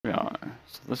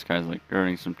So this guy's like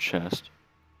guarding some chest.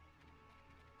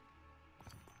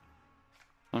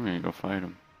 I'm gonna go fight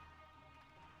him.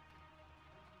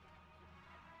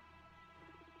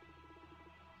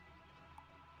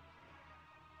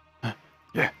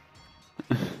 Yeah.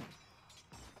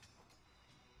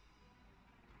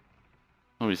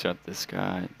 Oh, he's got this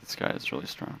guy. This guy is really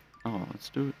strong. Oh, let's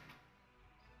do it.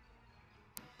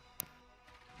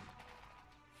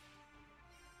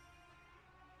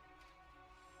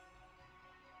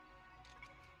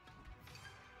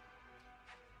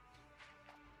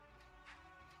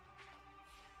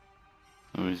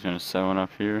 Oh, he's gonna set one up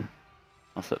here.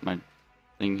 I'll set my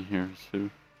thing here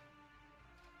too.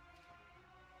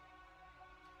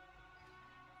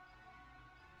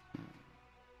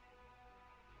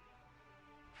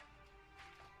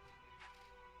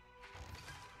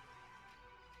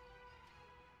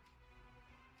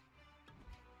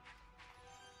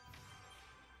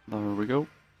 There we go.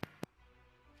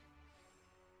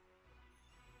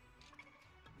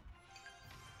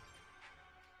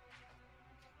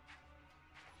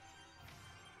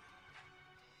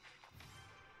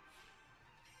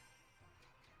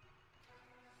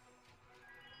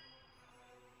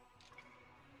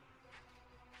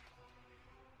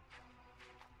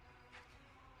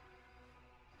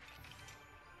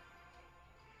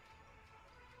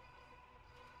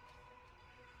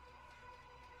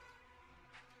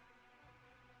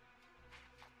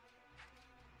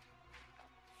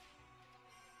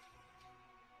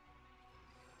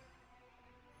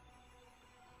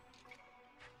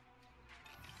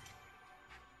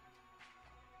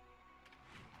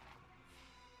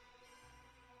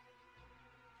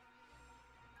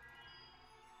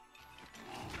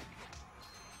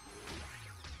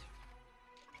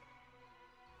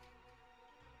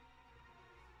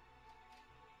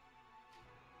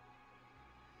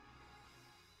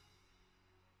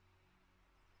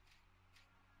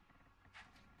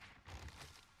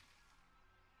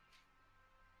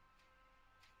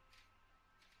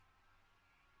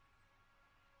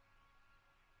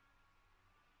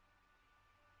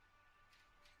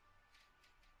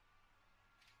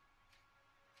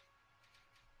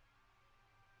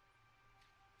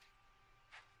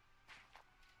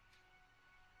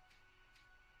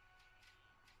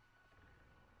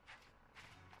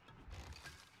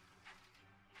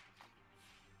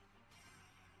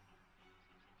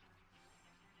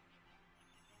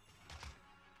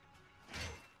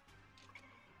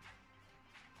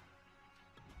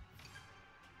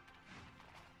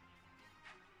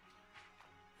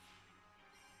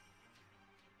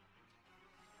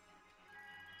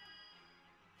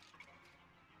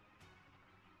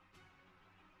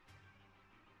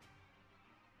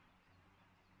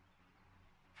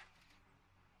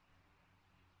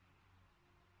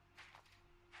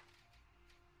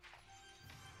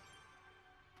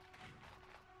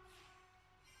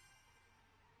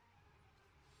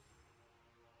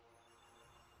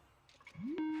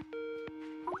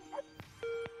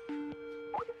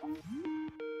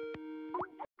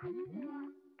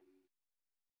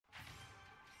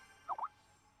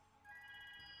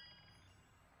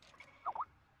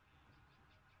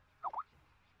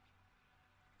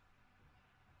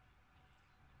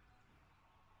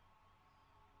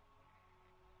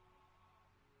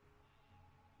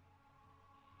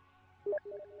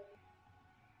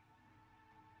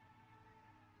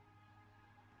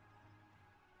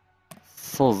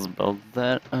 Souls about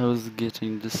that. I was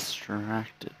getting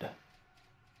distracted.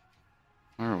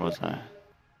 Where was I?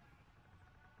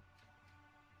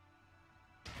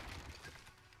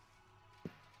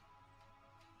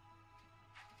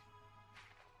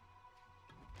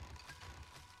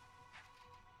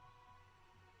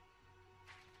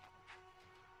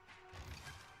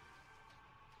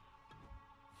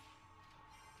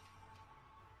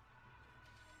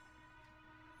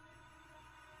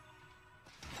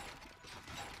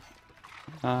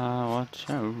 Watch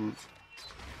out.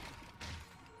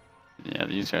 Yeah,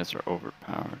 these guys are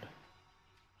overpowered.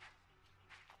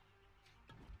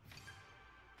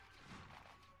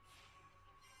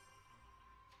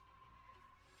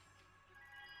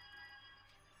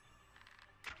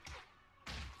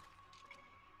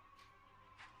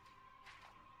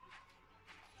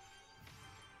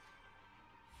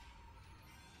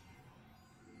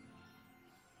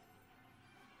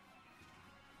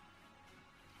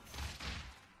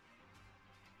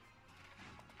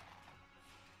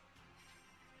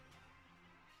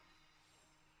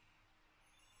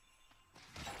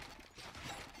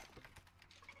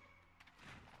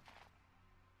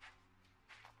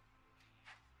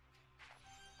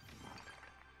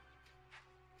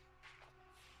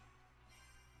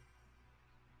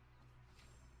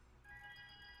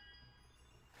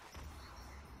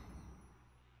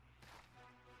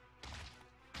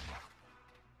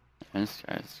 This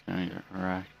guy's gonna get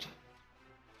wrecked.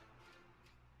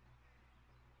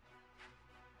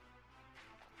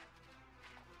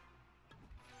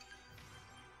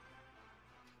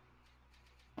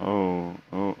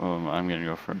 I'm gonna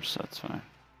go first, that's fine.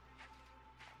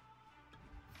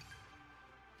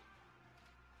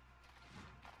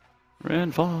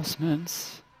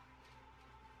 Reinforcements.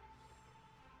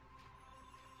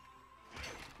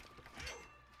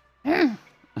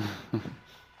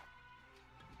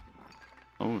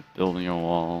 Oh, building a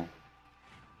wall.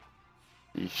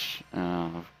 Eesh.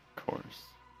 Of course.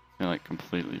 It's gonna like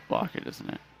completely block it, isn't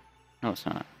it? No, it's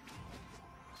not.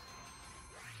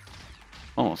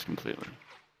 Almost completely.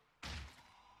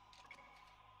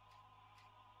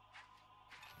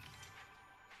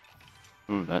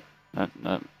 Ooh, that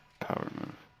power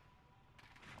move.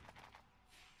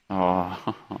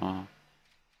 Oh.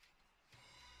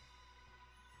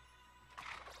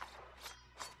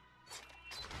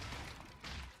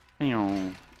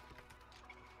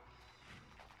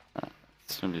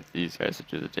 It's gonna be these guys that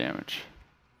do the damage.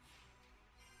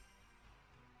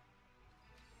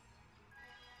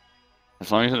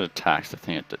 As long as it attacks the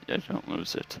thing, I don't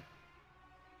lose it.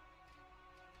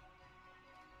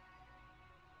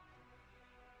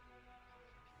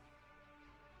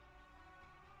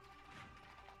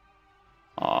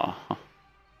 Aw.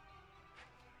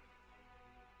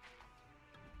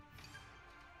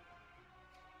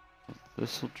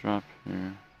 This will drop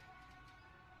here.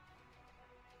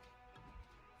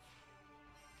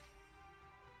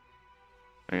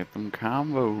 I get them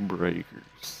combo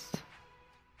breakers.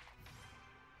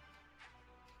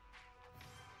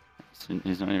 So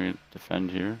he's not even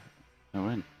defend here. I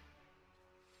win.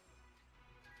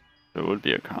 It would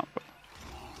be a combo.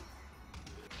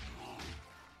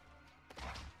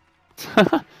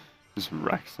 Just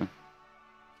wrecks him.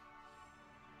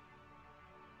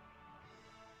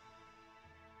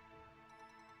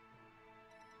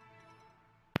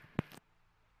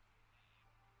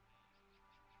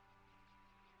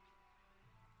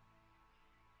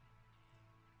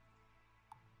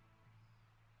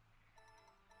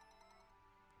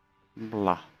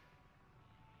 Blah.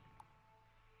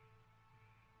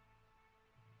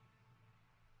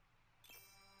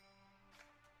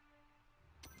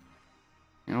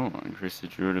 Oh, increase the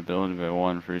druid ability by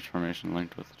 1 for each formation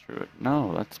linked with the druid.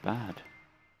 No, that's bad.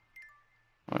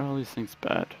 Why are all these things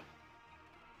bad?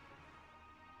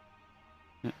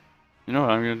 You know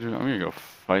what I'm gonna do? I'm gonna go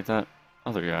fight that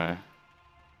other guy.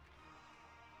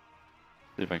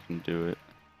 See if I can do it.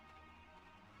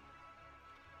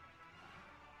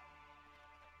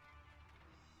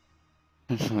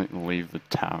 Just like leave the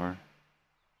tower.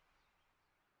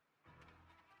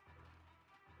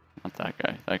 Not that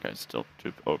guy. That guy's still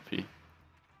too OP. I'm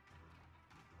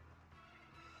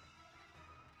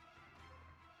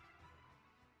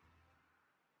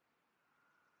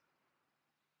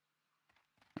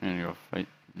gonna go fight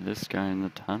this guy in the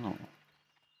tunnel.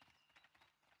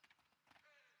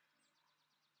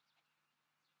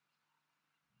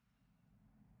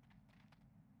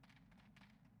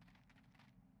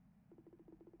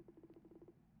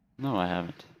 No, I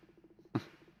haven't.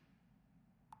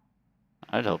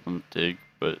 I'd help him dig,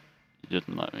 but he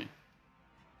didn't let me.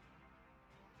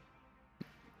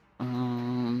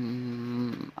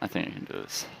 I think I can do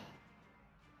this.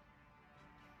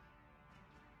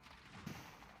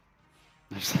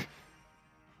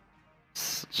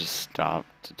 Just stop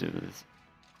to do this.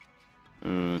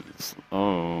 Ooh,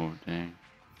 oh, dang.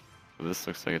 This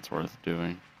looks like it's worth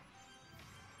doing.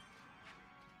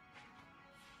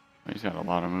 He's got a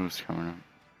lot of moves coming up.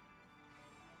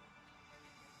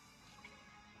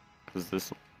 Because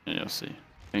this, you'll see.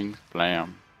 Things,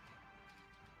 blam.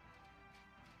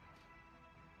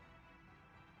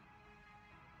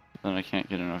 Then I can't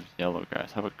get enough yellow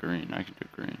guys. How about green? I can do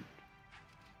green.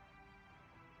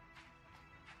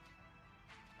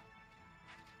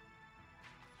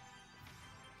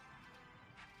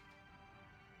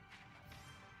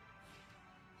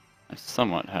 I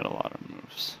somewhat had a lot of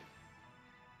moves.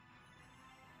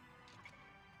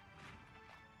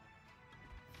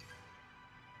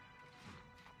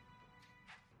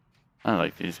 I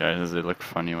like these guys as they look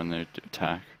funny when they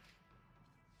attack.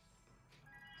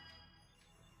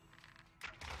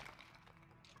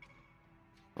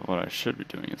 But what I should be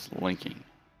doing is linking.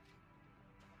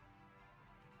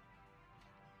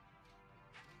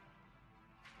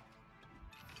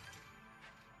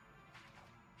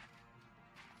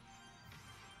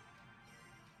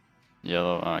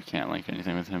 Yellow, I can't link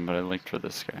anything with him, but I linked for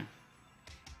this guy.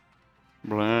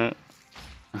 Blah.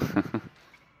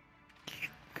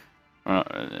 Well,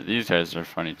 these guys are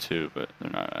funny too, but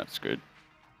they're not as good.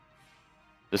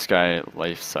 This guy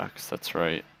life sucks, that's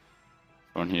right.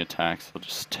 When he attacks, he'll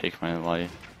just take my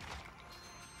life.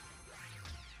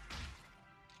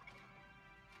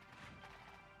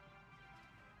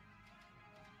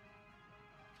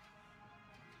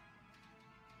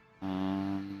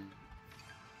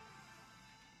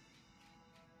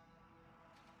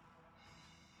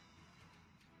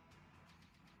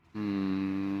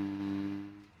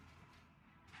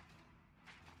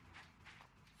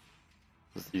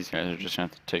 These guys are just gonna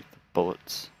have to take the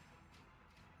bullets.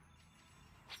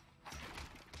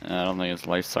 And I don't think his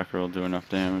life sucker will do enough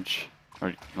damage.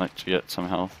 Or like to get some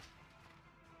health.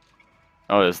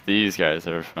 Oh, it's these guys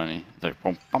that are funny. It's like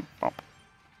boom, bump, bump.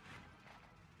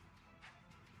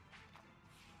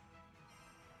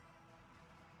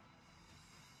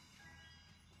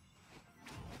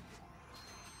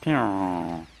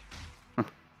 Pew.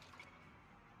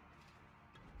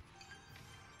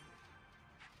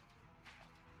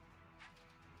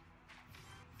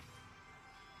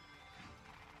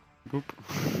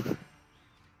 Boop.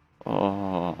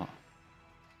 Oh.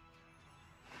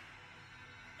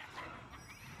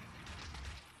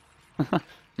 The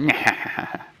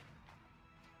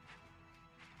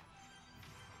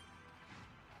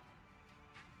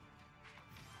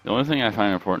only thing I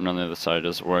find important on the other side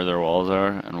is where their walls are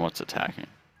and what's attacking.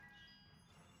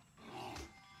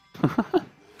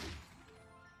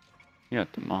 He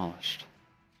got demolished.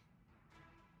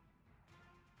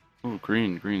 Ooh,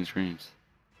 greens.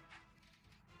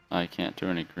 I can't do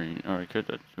any green. Or I could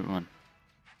do one.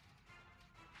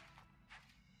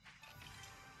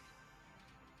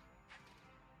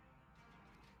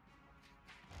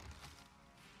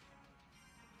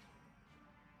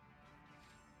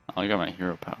 Oh, I got my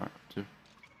hero power too.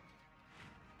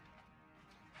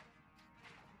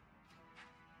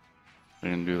 I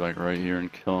can do like right here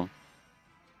and kill him.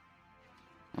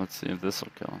 Let's see if this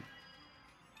will kill him.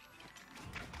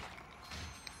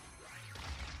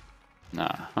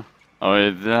 Nah.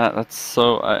 Oh, that's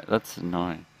so. That's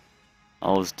annoying.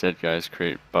 All those dead guys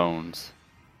create bones.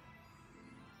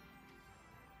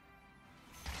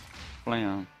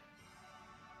 Blam.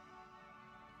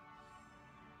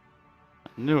 I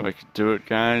knew I could do it,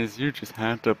 guys. You just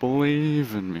had to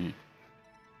believe in me.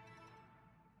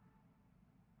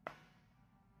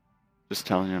 Just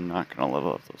telling you I'm not gonna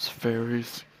level up those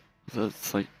fairies.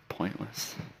 That's like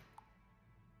pointless.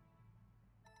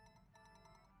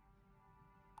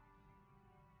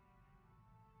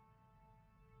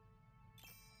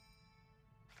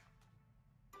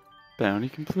 Bounty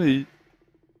complete.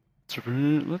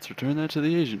 Let's return that to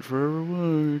the agent for a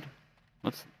reward.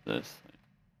 What's this? It's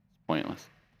pointless.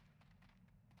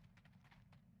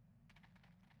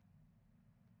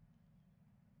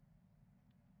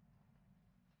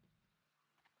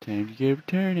 Time to go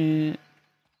return it.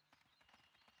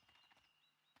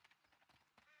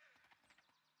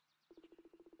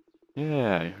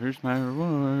 Yeah, here's my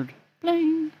reward.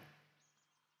 Bling!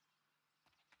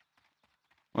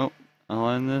 Well, I'll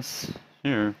end this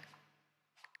here.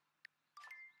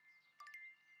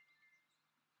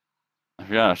 I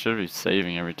forgot, I should be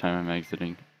saving every time I'm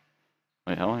exiting.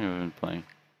 Wait, how long have I been playing?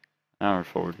 Hour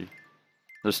 40.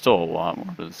 There's still a lot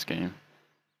more to this game.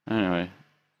 Anyway,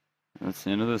 that's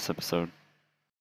the end of this episode.